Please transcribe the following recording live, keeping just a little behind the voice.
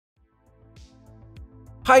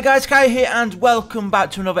Hi guys, Kai here and welcome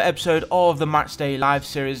back to another episode of the Matchday Live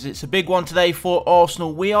series. It's a big one today for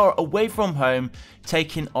Arsenal. We are away from home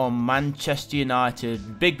taking on Manchester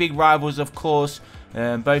United. Big rivals, of course.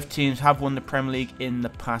 Both teams have won the Premier League in the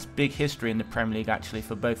past. Big history in the Premier League actually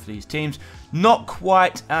for both of these teams. Not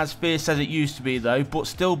quite as fierce as it used to be though, but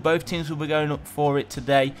still both teams will be going up for it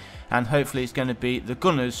today. And hopefully it's going to be the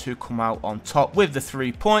Gunners who come out on top with the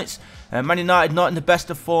 3 points. Man United not in the best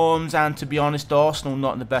of forms, and to be honest, Arsenal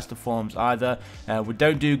not in the best of forms either. We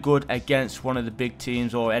don't do good against one of the big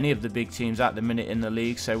teams or any of the big teams at the minute in the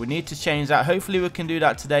league, so we need to change that. Hopefully we can do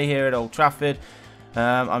that today here at Old Trafford.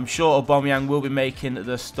 I'm sure Aubameyang will be making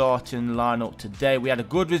the starting lineup today. We had a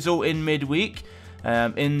good result in midweek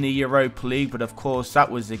in the Europa League, but of course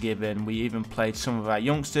that was a given. We even played some of our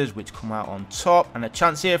youngsters which come out on top, and a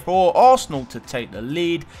chance here for Arsenal to take the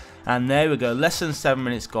lead. And there we go, less than 7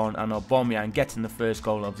 minutes gone and Aubameyang getting the first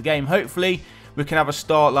goal of the game. Hopefully we can have a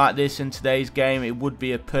start like this in today's game. It would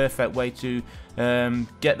be a perfect way to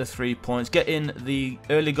get the 3 points, get in the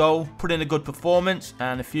early goal, put in a good performance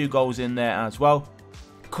and a few goals in there as well.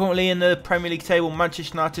 Currently in the Premier League table,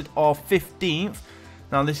 Manchester United are 15th.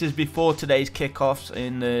 Now this is before today's kickoffs,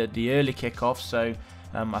 in the early kickoffs, so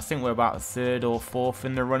I think we're about 3rd or 4th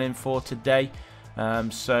in the running for today.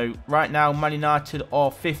 So right now Man United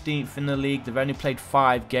are 15th in the league. They've only played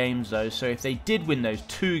 5 games though, so if they did win those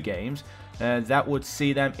 2 games, that would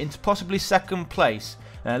see them into possibly 2nd place.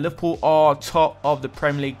 Liverpool are top of the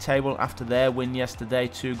Premier League table after their win yesterday,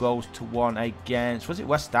 2-1 against, was it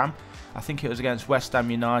West Ham? I think it was against West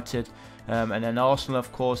Ham United. And then Arsenal,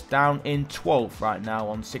 of course, down in 12th right now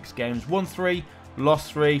on 6 games, won 3,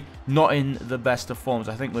 lost 3, not in the best of forms.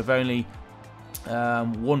 I think we've only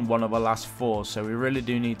won 1 of our last 4, so we really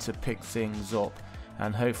do need to pick things up,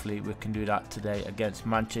 and hopefully we can do that today against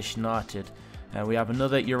Manchester United. We have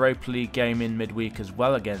another Europa League game in midweek as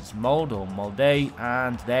well against Molde,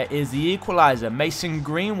 and there is the equaliser, Mason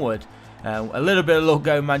Greenwood. A little bit of luck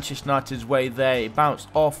go Manchester United's way there. It bounced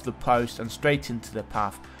off the post and straight into the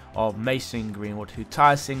path of Mason Greenwood, who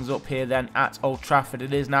ties things up here then at Old Trafford.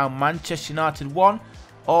 It is now Manchester United 1,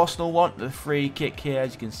 Arsenal 1. The free kick here,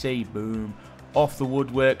 as you can see, boom, off the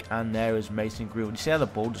woodwork, and there is Mason Greenwood. You see how the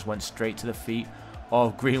ball just went straight to the feet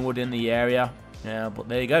of Greenwood in the area. Yeah, but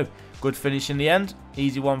there you go. Good finish in the end.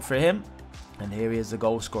 Easy one for him. And here he is, the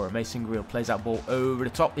goal scorer. Mason Greenwood plays that ball over the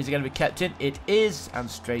top. Is it going to be kept in? It is, and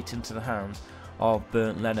straight into the hands of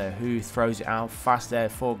Bernd Leno, who throws it out fast there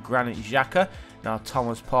for Granit Xhaka. Now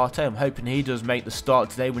Thomas Partey, I'm hoping he does make the start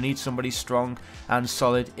today. We need somebody strong and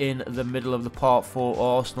solid in the middle of the park for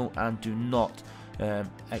Arsenal, and do not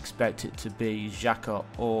expect it to be Xhaka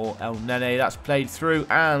or El Nene. That's played through,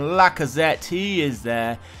 and Lacazette, he is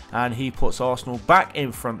there, and he puts Arsenal back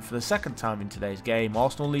in front for the 2nd time in today's game.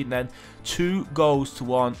 Arsenal leading then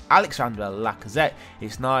 2-1. Alexander Lacazette.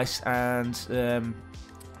 It's nice, and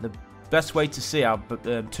the best way to see our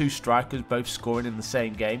 2 strikers both scoring in the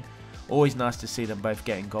same game. Always nice to see them both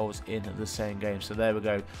getting goals in the same game. So there we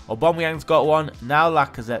go. Aubameyang's got 1. Now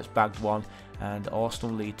Lacazette's bagged 1. And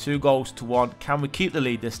Arsenal lead 2-1. Can we keep the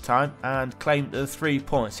lead this time and claim the 3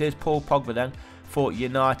 points? Here's Paul Pogba then for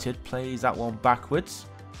United. Plays that one backwards.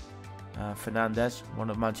 Fernandes,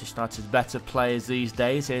 one of Manchester United's better players these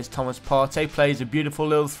days. Here's Thomas Partey. Plays a beautiful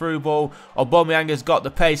little through ball. Aubameyang has got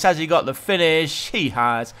the pace. Has he got the finish? He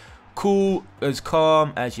has. Cool, as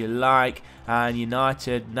calm as you like. And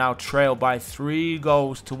United now trail by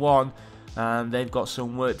 3-1. And they've got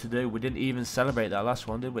some work to do. We didn't even celebrate that last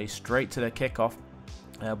one, did we? Straight to the kickoff.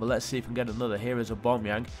 But let's see if we can get another. Here is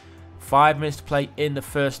Aubameyang. 5 minutes to play in the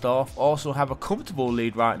first half. Also have a comfortable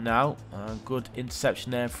lead right now. Good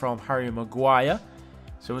interception there from Harry Maguire.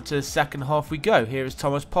 So into the 2nd half we go. Here is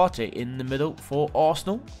Thomas Partey in the middle for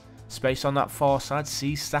Arsenal. Space on that far side.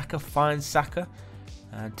 See Saka, finds Saka.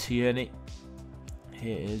 And Tierney.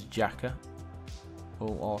 Here is Xhaka.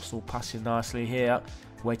 Oh, Arsenal passing nicely here.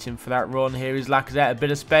 Waiting for that run. Here is Lacazette. A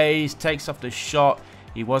bit of space. Takes off the shot.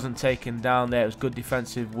 He wasn't taken down there. It was good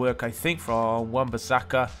defensive work, I think, from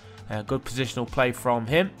Wan-Bissaka. Good positional play from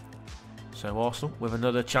him. So Arsenal with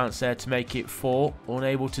another chance there to make it 4.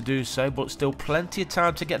 Unable to do so, but still plenty of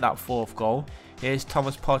time to get that 4th goal. Here's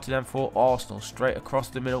Thomas Partey then for Arsenal. Straight across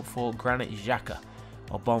the middle for Granit Xhaka.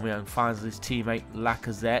 Aubameyang finds his teammate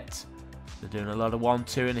Lacazette. They're doing a lot of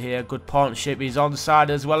 1-2 in here. Good partnership. He's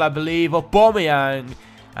onside as well, I believe. Aubameyang.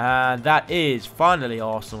 And that is finally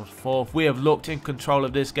Arsenal's 4th. We have looked in control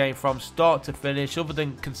of this game from start to finish, other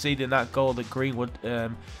than conceding that goal that Greenwood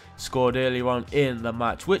scored earlier on in the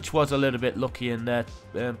match, which was a little bit lucky in their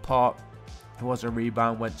part. It was a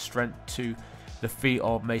rebound, went straight to the feet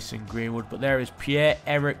of Mason Greenwood. But there is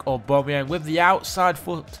Pierre-Emerick Aubameyang with the outside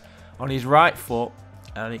foot on his right foot,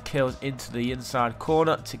 and it kills into the inside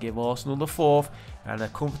corner to give Arsenal the fourth and a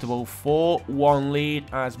comfortable 4-1 lead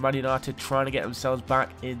as Man United trying to get themselves back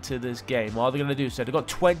into this game. What are they going to do? So they've got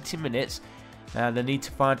 20 minutes and they need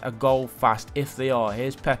to find a goal fast if they are.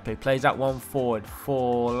 Here's Pepe, plays that one forward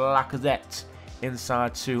for Lacazette.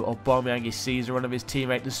 Inside to Aubameyang, he sees the run of his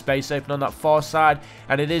teammate, the space open on that far side,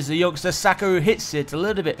 and it is the youngster Saka who hits it a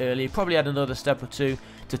little bit early. He probably had another step or two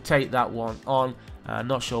to take that one on.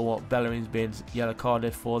 Not sure what Bellerin's been yellow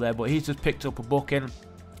carded for there, but he's just picked up a booking.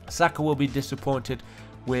 Saka will be disappointed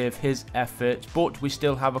with his efforts, but we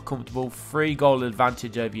still have a comfortable 3-goal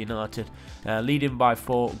advantage over United, leading by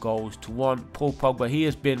 4 goals to 1. Paul Pogba, he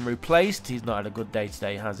has been replaced. He's not had a good day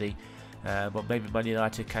today, has he? But maybe Man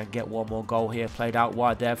United can get one more goal here. Played out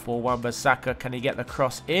wide there for Wan-Bissaka. Can he get the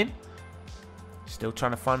cross in? Still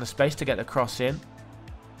trying to find the space to get the cross in.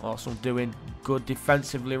 Arsenal doing good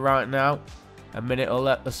defensively right now. A minute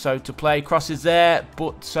or so to play. Cross is there,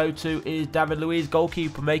 but so too is David Luiz.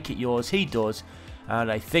 Goalkeeper, make it yours. He does. And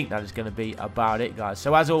I think that is going to be about it, guys.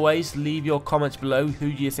 So as always, leave your comments below.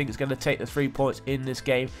 Who do you think is going to take the 3 points in this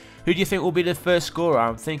game? Who do you think will be the first scorer?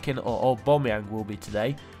 I'm thinking Aubameyang will be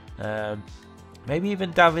today. Maybe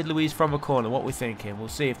even David Luiz from a corner. What we're thinking. We'll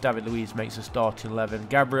see if David Luiz makes a starting 11.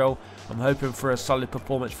 Gabriel, I'm hoping for a solid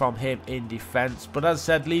performance from him in defence. But as I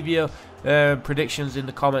said, leave your predictions in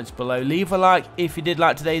the comments below. Leave a like if you did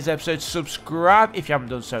like today's episode. Subscribe if you haven't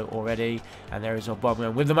done so already. And there is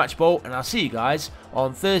Aubameyang with the match ball. And I'll see you guys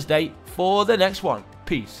on Thursday for the next one.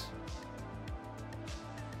 Peace.